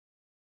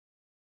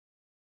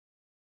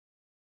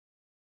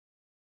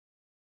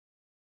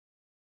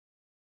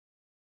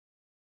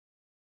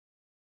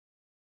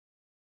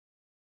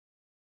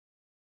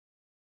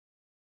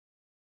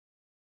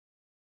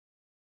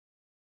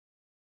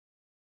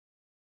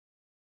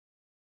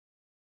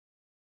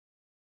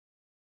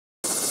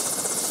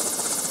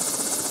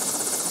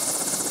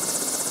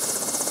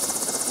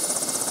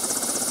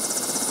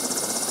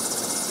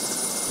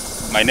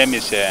My name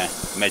is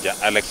Major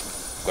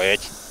Alex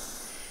Koech.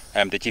 I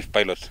am the Chief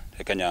Pilot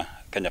at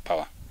Kenya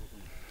Power.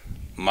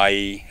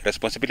 My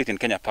responsibility in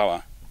Kenya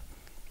Power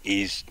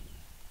is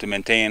to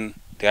maintain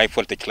the high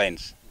voltage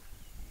lines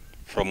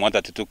from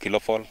 132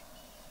 kilovolt,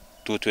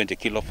 220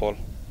 kilovolt,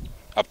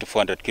 up to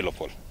 400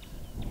 kilovolt.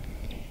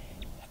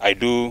 I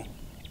do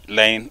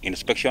line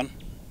inspection,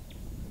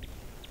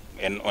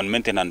 and on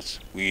maintenance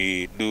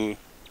we do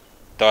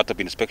tower top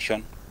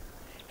inspection,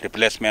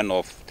 replacement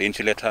of the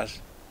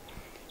insulators,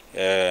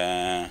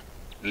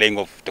 laying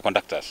of the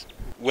conductors.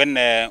 When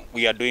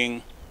we are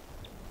doing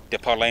the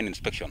power line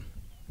inspection,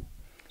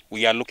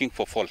 we are looking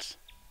for faults.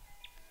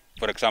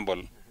 For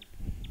example,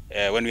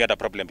 when we had a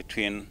problem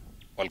between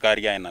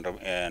Bulgaria and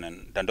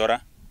Dandora,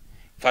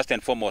 first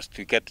and foremost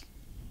we get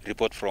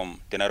report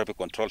from the Nairobi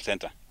Control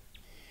Center.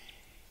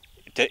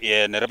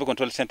 The Nairobi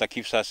Control Center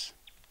gives us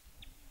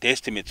the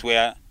estimates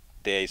where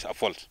there is a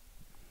fault.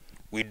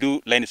 We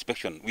do line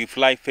inspection. We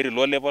fly very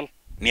low level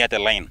near the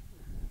line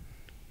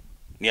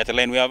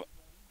where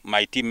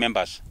my team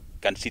members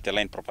can see the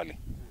line properly.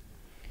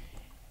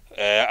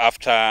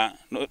 After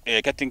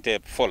getting the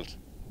fault,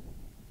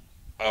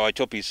 our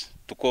job is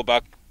to go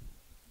back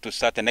to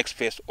start the next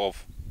phase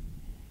of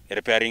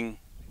repairing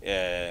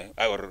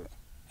or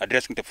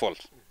addressing the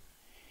fault.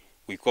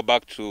 We go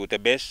back to the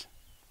base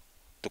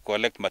to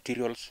collect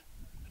materials,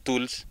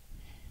 tools,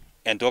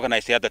 and to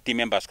organize the other team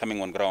members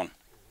coming on ground.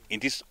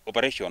 In this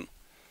operation,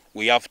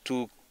 we have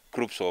two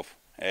groups of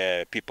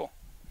people.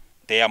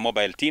 They are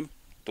mobile team,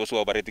 those who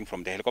are operating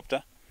from the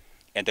helicopter,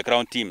 and the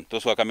ground team,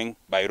 those who are coming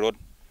by road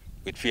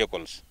with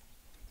vehicles,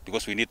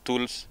 because we need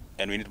tools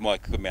and we need more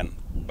equipment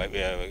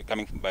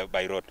coming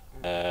by road.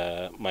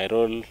 My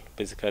role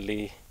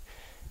basically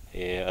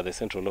at the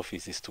central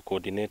office is to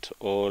coordinate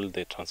all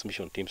the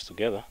transmission teams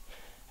together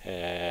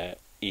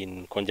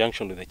in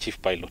conjunction with the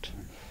chief pilot.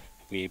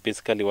 We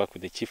basically work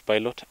with the chief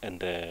pilot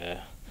and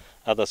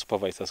other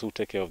supervisors who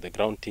take care of the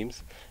ground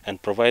teams and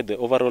provide the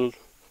overall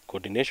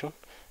coordination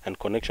and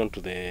connection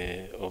to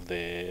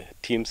the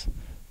teams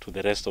to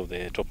the rest of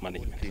the top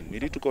management. We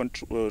need to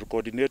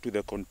coordinate with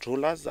the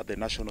controllers at the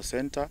national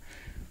center.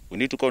 We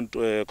need to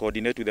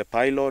coordinate with the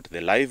pilot,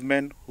 the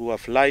livemen who are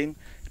flying,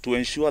 to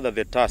ensure that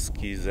the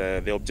task is,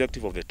 the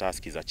objective of the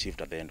task is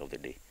achieved at the end of the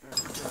day.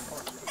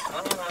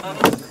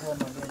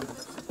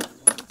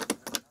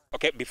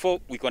 Okay, before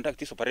we conduct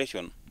this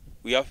operation,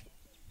 we have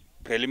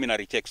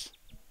preliminary checks.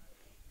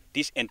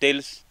 This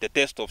entails the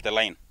test of the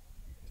line.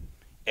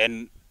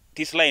 And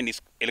this line is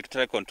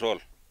electrical control.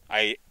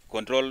 I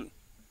control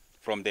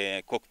from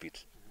the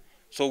cockpit.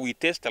 So we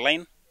test the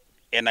line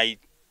and I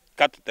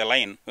cut the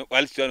line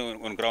while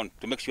still on ground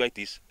to make sure it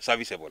is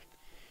serviceable.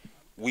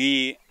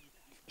 We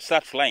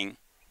start flying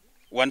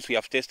once we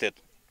have tested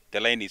the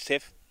line is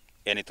safe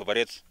and it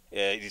operates,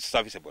 it is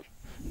serviceable.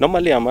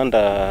 Normally I'm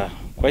under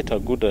quite a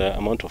good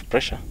amount of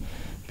pressure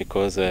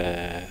because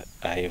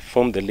I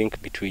form the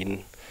link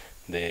between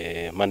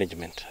the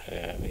management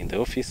in the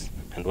office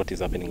and what is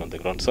happening on the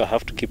ground. So I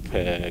have to keep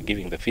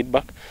giving the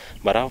feedback.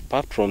 But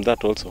apart from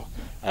that also,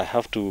 I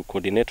have to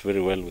coordinate very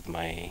well with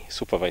my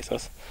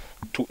supervisors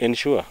to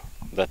ensure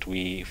that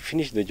we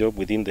finish the job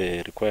within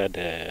the required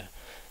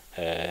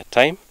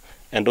time,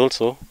 and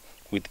also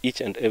with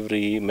each and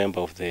every member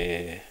of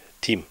the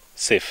team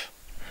safe.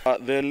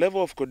 The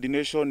level of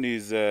coordination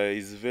is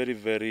very,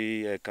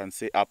 very, I can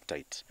say,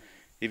 uptight.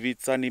 If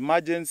it's an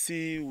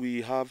emergency,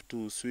 we have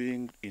to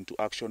swing into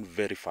action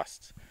very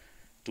fast.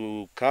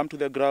 To come to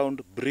the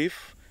ground,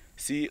 brief,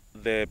 see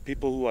the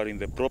people who are in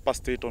the proper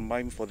state of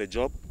mind for the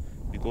job,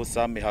 because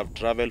some may have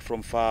traveled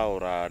from far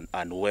or are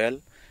unwell.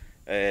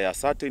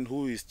 Ascertain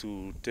who is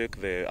to take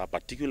a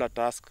particular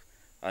task,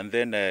 and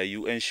then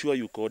you ensure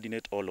you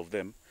coordinate all of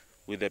them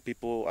with the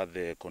people at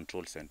the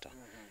control center.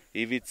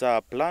 If it's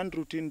a planned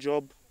routine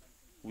job,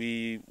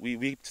 we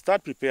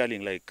start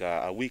preparing like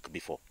a week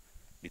before,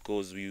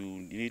 because we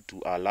need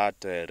to alert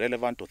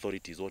relevant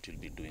authorities what you'll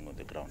be doing on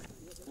the ground.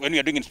 When we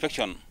are doing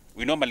inspection,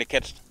 we normally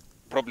get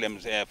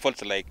problems,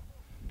 faults like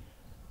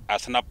a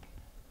snap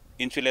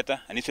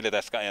insulator, an insulator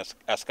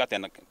has cut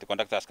and the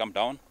conductor has come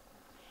down,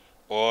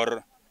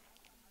 or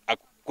a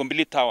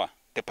complete tower,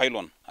 the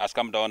pylon, has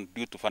come down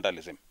due to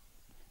vandalism.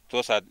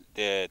 Those are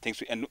the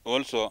things, and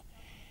also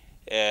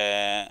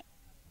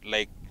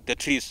like the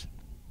trees,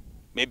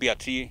 maybe a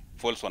tree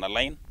falls on a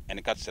line and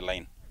it cuts the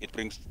line. It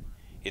brings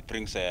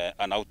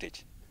an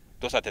outage.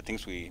 Those are the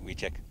things we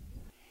check.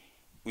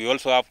 We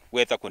also have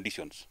weather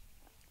conditions.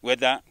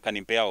 Weather can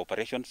impair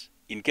operations.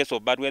 In case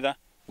of bad weather,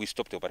 we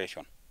stop the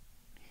operation.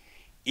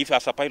 If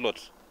as a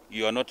pilot,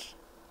 you are not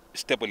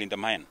stable in the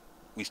mine,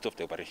 we stop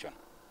the operation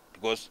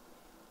because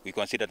we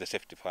consider the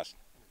safety first.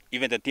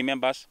 Even the team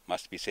members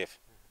must be safe.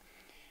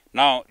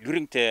 Now,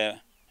 during the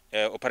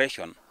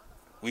operation,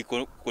 we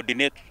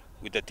coordinate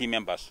with the team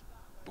members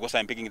because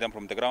I'm picking them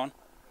from the ground,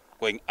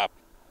 going up.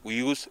 We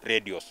use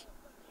radios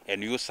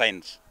and use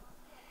signs.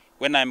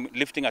 When I'm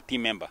lifting a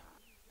team member,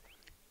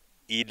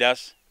 he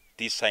does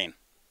this sign.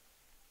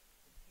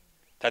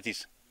 That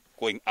is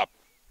going up.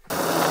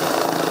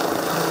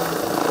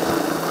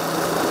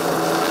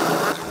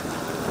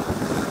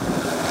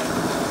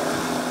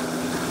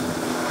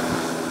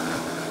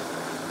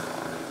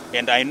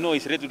 And I know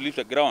he's ready to leave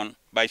the ground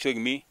by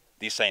showing me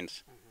these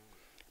signs.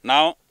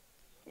 Now,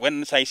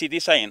 when I see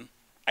this sign,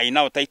 I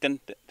now tighten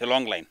the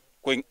long line,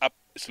 going up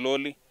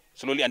slowly,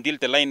 slowly until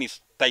the line is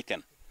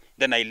tightened.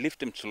 Then I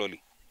lift him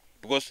slowly,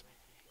 because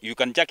you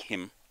can jack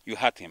him, you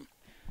hurt him.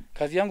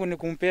 Kazi yangu ni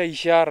kumpea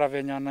ishara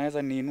venye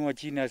anaweza niinua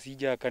chini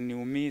asije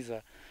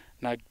akaniumiza,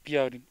 na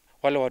pia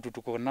wale watu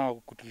tuko nao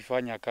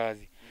kutufanya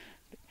kazi.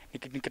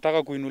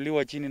 Nikitaka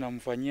kuinuliwa chini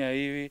namfanyia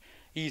hivi,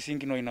 hii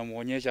signal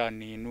inamuonyesha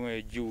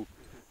aniinue juu.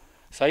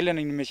 Sasa ile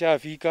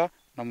nimeshafika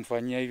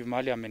namfanyia hivi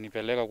mahali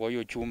amenipeleka kwa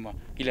hiyo chuma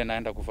ile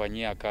naenda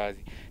kufanyia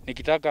kazi.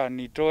 Nikitaka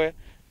nitoe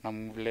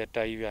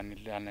namleta hivi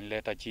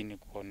anileta chini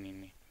kwa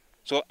nini.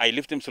 So I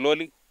lift him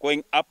slowly,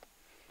 going up.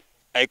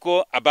 I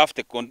go above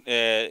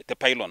the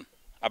pylon,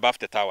 above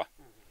the tower.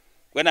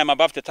 When I'm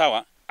above the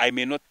tower, I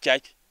may not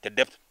judge the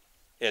depth,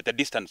 the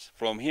distance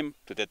from him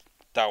to the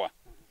tower.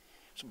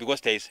 So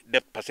because there is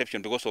depth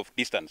perception because of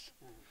distance.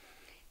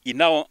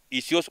 Now,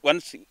 it's just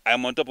once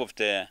I'm on top of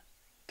the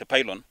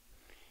pylon,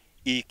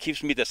 he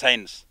gives me the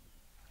signs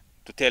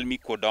to tell me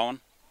go down,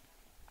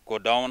 go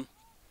down.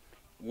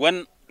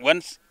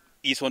 Once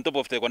he's on top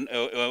of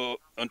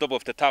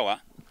the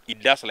tower,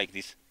 it does like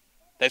this.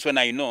 That's when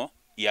I know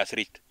he has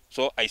reached.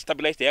 So I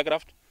stabilize the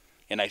aircraft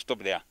and I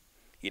stop there.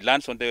 He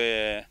lands on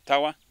the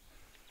tower,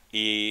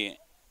 he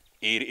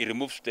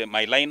removes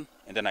my line,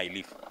 and then I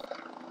leave.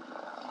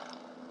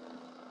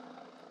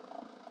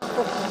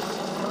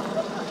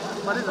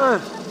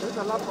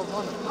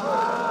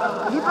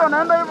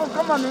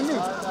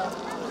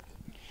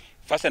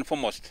 First and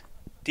foremost,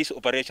 this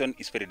operation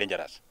is very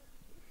dangerous.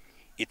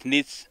 It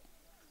needs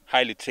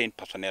highly trained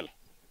personnel,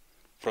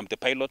 from the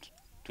pilot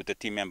to the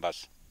team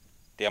members,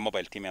 their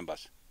mobile team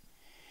members.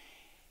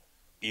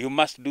 You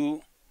must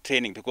do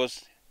training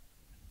because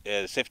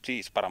safety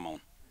is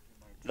paramount.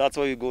 That's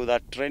why you go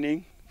that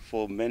training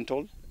for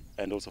mental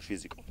and also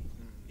physical.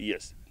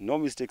 Yes, no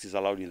mistakes is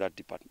allowed in that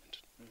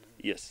department.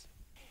 Yes.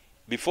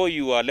 Before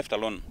you are left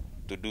alone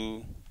to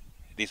do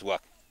this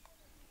work,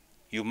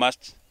 you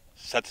must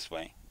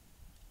satisfy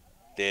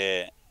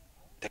the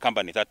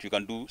company that you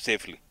can do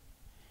safely.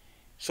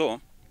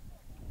 So,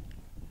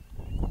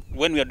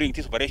 when we are doing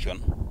this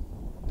operation,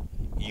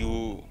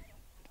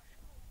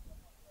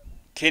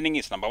 training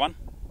is number one.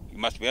 You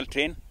must be well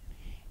trained,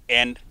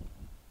 and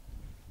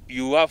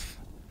you have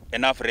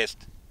enough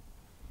rest.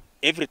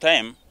 Every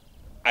time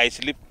I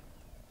sleep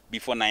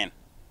before 9,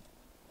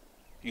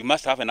 you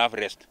must have enough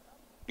rest,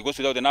 because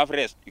without enough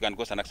rest, you can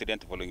cause an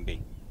accident the following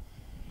day.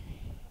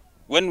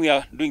 When we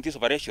are doing this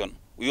operation,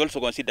 we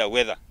also consider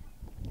weather,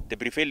 the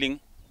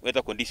prevailing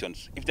weather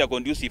conditions. If they are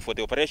conducive for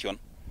the operation,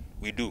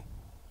 we do.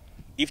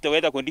 If the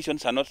weather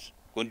conditions are not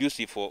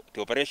conducive for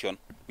the operation,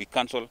 we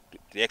cancel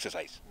the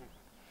exercise.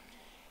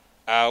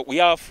 We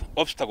have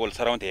obstacles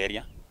around the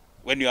area.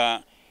 When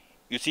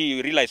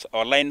you realize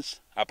our lines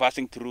are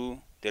passing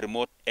through the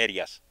remote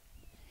areas,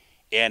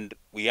 and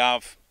we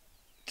have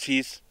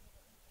trees,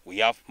 we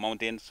have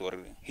mountains or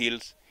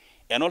hills,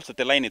 and also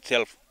the line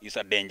itself is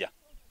a danger,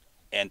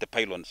 and the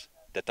pylons,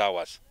 the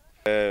towers.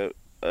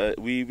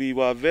 We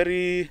were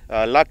very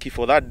lucky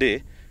for that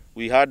day.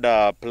 We had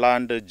a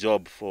planned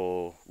job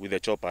with the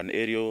chopper, an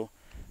aerial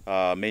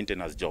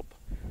maintenance job.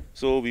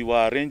 So we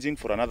were arranging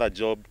for another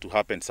job to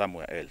happen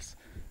somewhere else.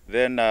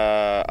 Then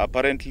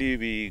apparently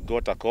we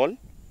got a call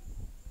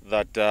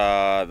that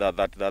the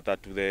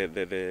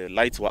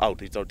lights were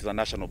out. It's a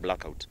national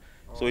blackout.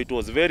 So it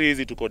was very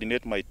easy to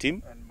coordinate my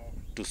team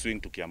to swing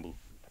to Kiambu.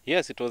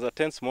 Yes, it was a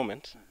tense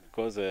moment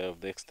because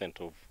of the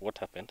extent of what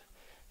happened.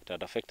 It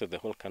had affected the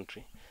whole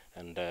country,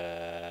 and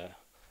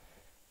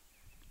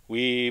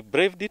we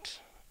braved it,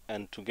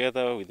 and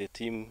together with the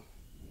team,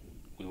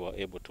 we were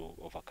able to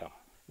overcome.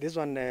 This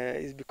one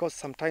is because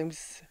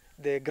sometimes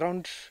the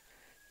ground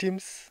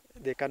teams,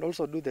 they can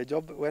also do the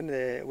job when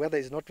the weather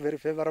is not very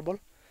favorable,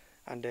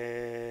 and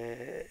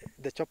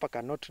the chopper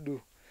cannot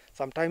do.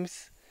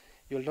 Sometimes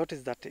you'll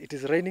notice that it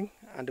is raining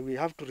and we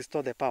have to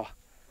restore the power.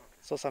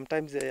 So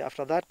sometimes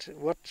after that,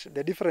 what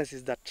the difference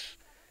is that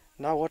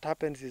now what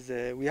happens is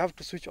we have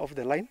to switch off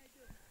the line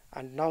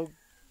and now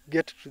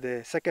get to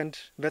the second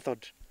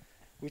method,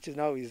 which is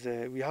now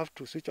we have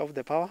to switch off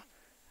the power,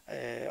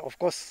 of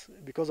course,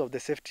 because of the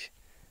safety.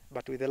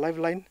 But with the live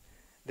line,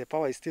 the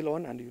power is still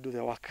on and you do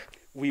the work.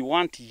 We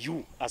want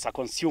you as a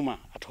consumer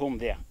at home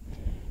there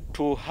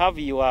to have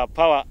your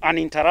power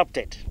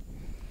uninterrupted.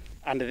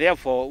 And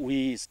therefore,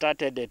 we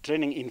started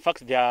training. In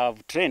fact, they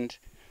have trained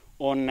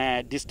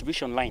on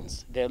distribution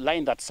lines, the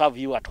line that serve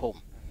you at home,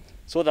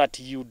 so that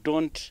you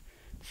don't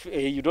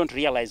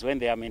realize when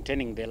they are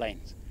maintaining the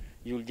lines.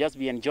 You'll just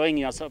be enjoying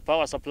your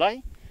power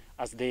supply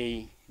as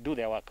they do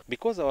their work.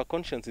 Because our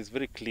conscience is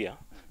very clear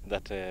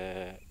that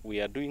we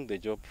are doing the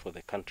job for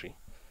the country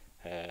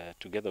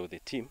together with the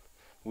team,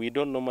 we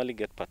don't normally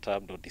get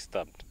perturbed or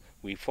disturbed.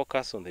 We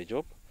focus on the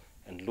job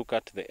and look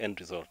at the end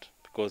result,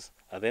 because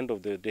at the end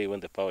of the day,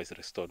 when the power is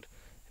restored,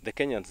 the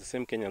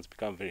same Kenyans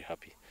become very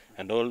happy,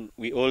 and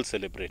we all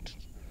celebrate.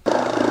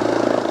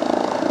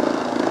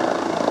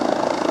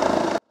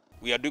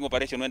 We are doing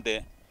operation when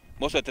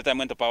most of the time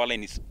when the power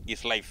line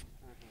is live.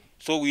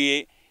 So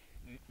we,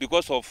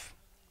 because of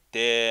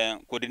the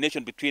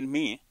coordination between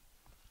me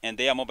and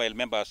their mobile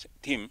members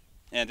team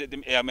and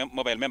their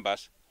mobile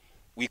members,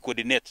 we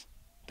coordinate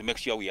to make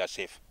sure we are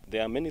safe.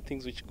 There are many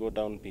things which go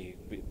down,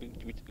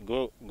 which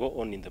go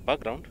on in the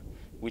background,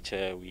 which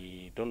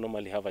we don't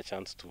normally have a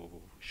chance to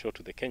show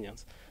to the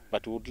Kenyans,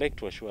 but we would like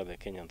to assure the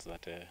Kenyans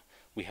that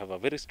we have a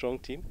very strong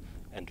team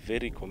and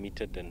very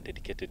committed and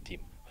dedicated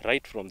team,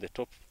 right from the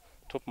top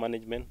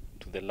management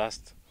to the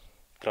last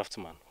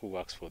craftsman who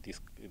works for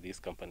this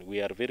company.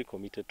 We are very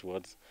committed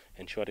towards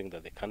ensuring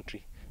that the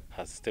country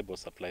has stable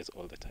supplies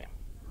all the time.